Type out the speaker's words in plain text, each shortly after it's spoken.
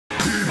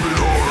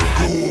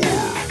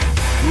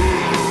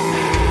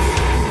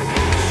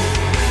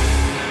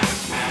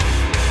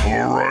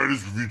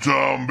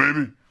time,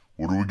 baby.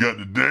 What do we got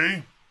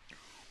today?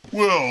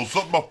 Well,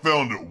 something I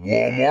found at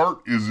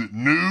Walmart. Is it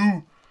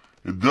new?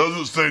 It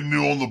doesn't say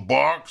new on the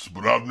box,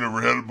 but I've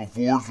never had it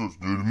before, so it's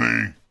new to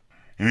me.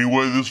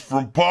 Anyway, this is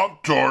from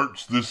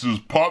Pop-Tarts. This is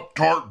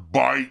Pop-Tart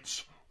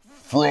Bites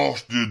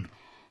Frosted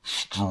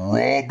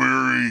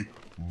Strawberry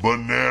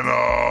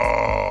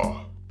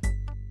Banana.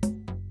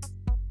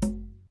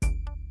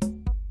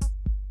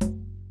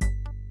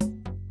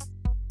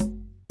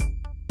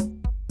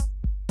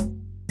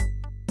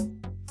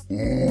 Oh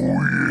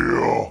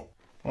yeah.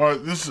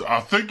 Alright, I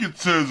think it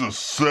says a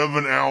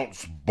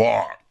 7-ounce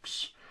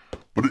box.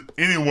 But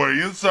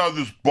anyway, inside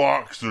this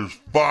box there's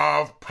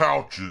 5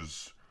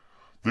 pouches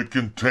that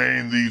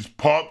contain these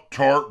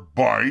Pop-Tart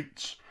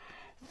Bites,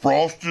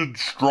 frosted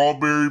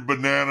strawberry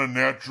banana,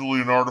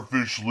 naturally and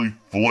artificially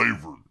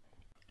flavored.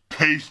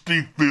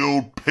 Tasty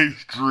filled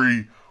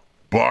pastry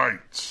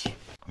bites.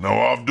 Now,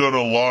 I've done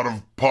a lot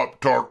of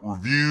Pop-Tart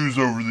reviews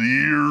over the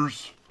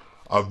years.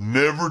 I've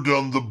never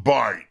done the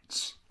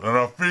bites. And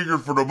I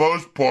figured for the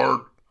most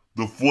part,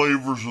 the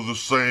flavors are the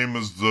same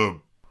as the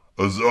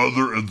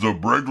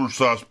regular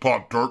sized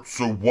Pop-Tarts,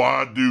 so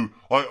why do,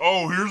 like,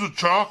 oh, here's a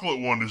chocolate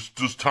one, it's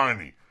just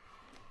tiny.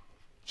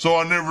 So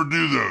I never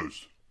do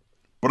those.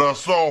 But I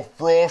saw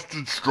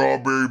frosted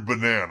strawberry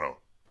banana.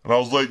 And I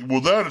was like,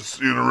 well, that is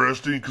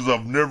interesting because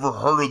I've never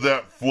heard of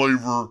that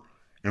flavor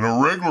in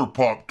a regular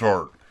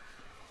Pop-Tart.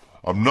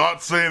 I'm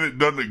not saying it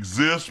doesn't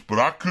exist, but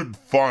I couldn't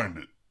find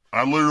it.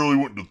 I literally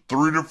went to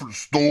 3 different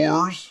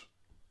stores,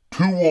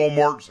 2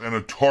 Walmarts, and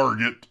a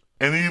Target.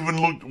 And I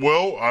even looked at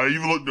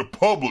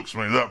Publix,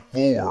 maybe that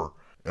 4.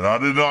 And I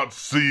did not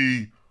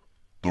see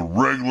the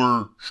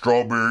regular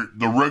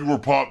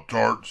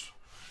Pop-Tarts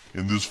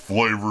in this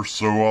flavor.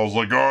 So I was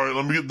like, all right,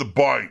 let me get the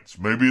bites.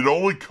 Maybe it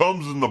only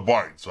comes in the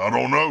bites. I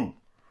don't know.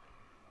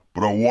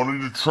 But I wanted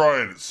to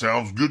try it. It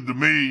sounds good to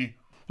me.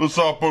 Let's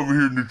hop over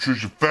here to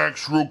Nutrition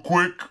Facts real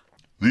quick.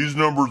 These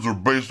numbers are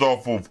based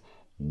off of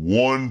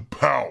 1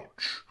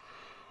 pouch.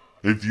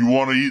 If you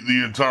want to eat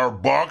the entire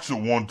box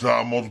at one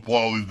time, multiply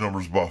all these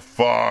numbers by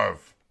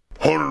 5.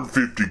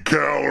 150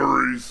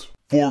 calories,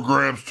 4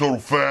 grams total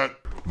fat,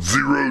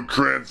 0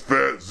 trans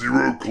fat,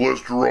 0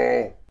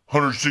 cholesterol,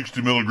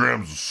 160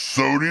 milligrams of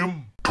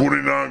sodium,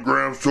 29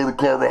 grams total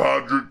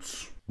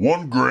carbohydrates,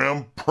 1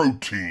 gram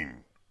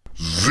protein,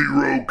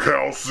 0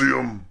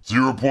 calcium,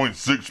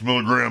 0.6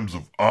 milligrams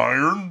of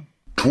iron,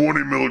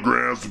 20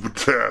 milligrams of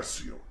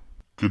potassium.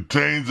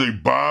 Contains a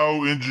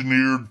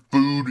bioengineered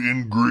food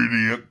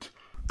ingredient.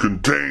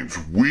 Contains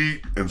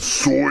wheat and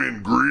soy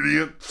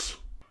ingredients.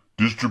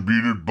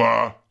 Distributed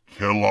by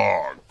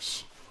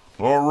Kellogg's.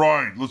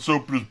 Alright, let's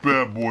open this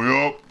bad boy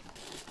up.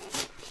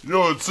 You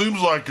know, it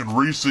seems like in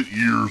recent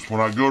years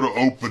when I go to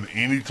open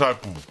any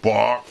type of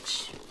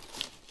box,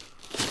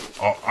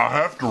 I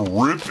have to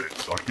rip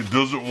it. Like it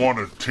doesn't want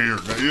to tear.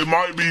 Now, it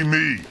might be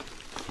me.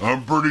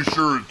 I'm pretty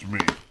sure it's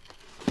me.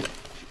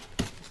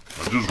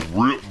 I just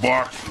rip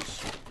boxes.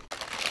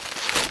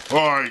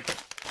 Alright,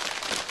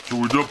 so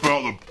we dump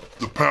out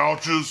the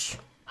pouches.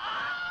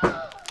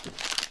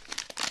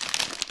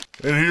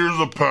 And here's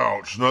a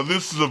pouch. Now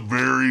this is a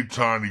very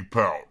tiny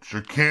pouch. There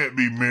can't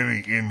be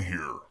many in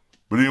here.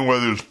 But anyway,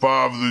 there's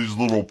 5 of these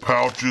little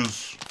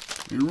pouches.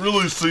 It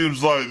really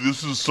seems like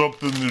this is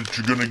something that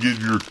you're gonna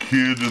give your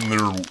kid in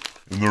their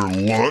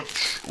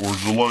lunch, or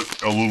as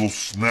a little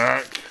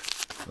snack.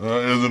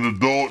 As an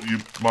adult, you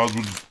might as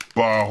well just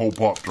buy a whole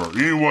Pop-Tart.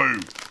 Anyway,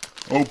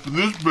 open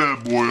this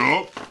bad boy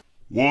up.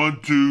 1,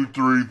 2,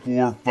 3,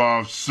 4,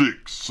 5,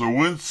 6.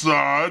 So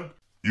inside,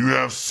 you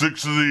have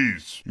 6 of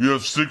these. You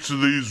have 6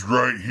 of these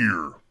right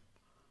here.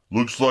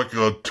 Looks like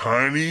a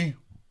tiny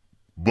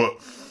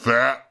but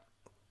fat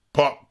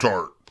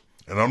Pop-Tart.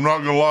 And I'm not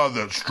gonna lie,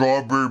 that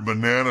strawberry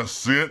banana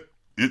scent,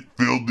 it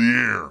filled the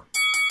air.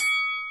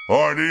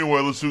 Alright,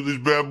 anyway, let's see what these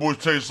bad boys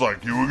taste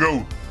like. Here we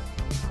go.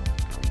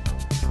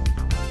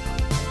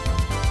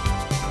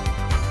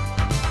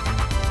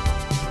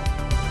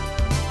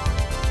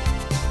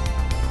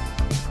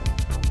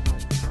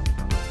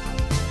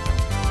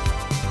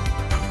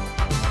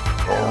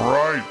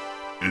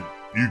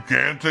 You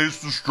can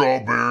taste the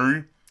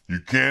strawberry. You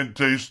can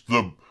taste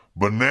the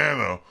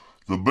banana.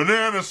 The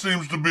banana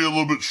seems to be a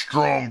little bit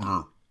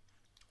stronger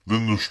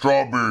than the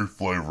strawberry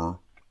flavor.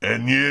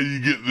 And yeah, you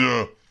get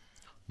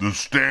the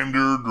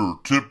standard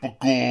or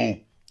typical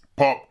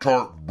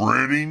Pop-Tart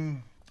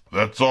breading.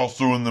 That's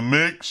also in the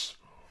mix.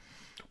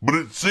 But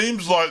it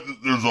seems like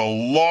that there's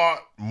a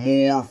lot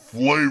more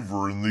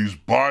flavor in these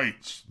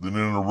bites than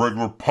in a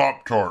regular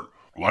Pop-Tart.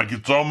 Like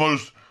it's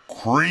almost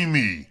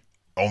creamy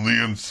on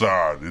the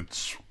inside.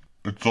 It's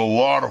a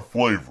lot of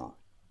flavor.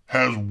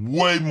 Has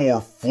way more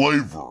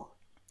flavor.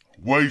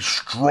 Way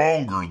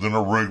stronger than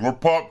a regular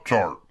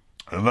Pop-Tart.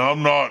 And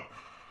I'm not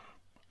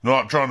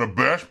trying to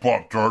bash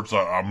Pop-Tarts.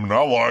 I mean,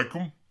 I like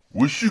them.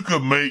 Wish you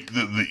could make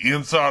the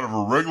inside of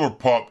a regular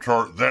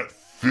Pop-Tart that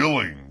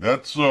filling.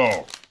 That's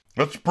a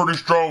pretty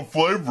strong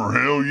flavor.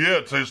 Hell yeah,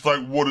 it tastes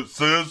like what it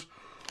says.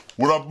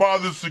 Would I buy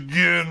this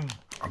again?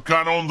 I'm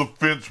kind of on the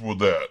fence with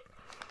that.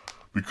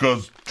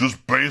 because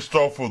just based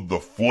off of the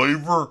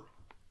flavor,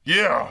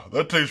 yeah,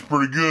 that tastes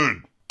pretty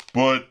good.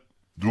 But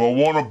do I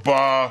want to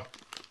buy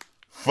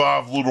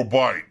 5 little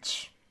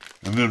bites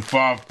and then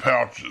 5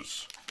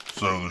 pouches?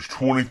 So there's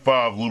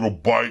 25 little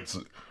bites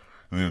in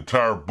the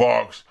entire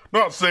box.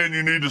 Not saying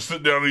you need to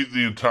sit down and eat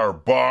the entire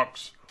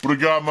box, but a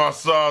guy my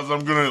size,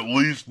 I'm going to at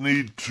least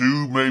need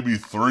 2, maybe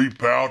 3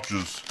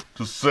 pouches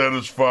to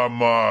satisfy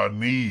my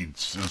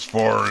needs as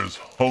far as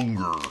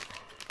hunger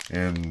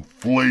and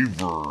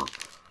flavor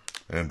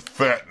and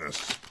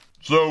fatness.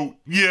 So,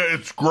 yeah,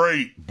 it's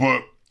great,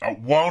 but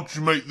why don't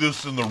you make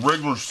this in the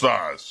regular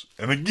size?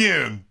 And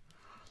again,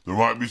 there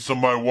might be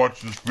somebody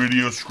watching this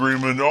video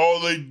screaming, oh,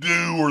 they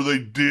do or they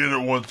did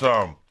at one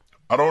time.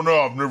 I don't know.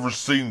 I've never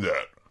seen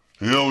that.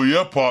 Hell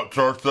yeah,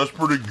 Pop-Tarts. That's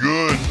pretty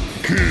good.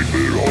 Keep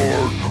it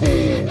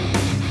hardcore.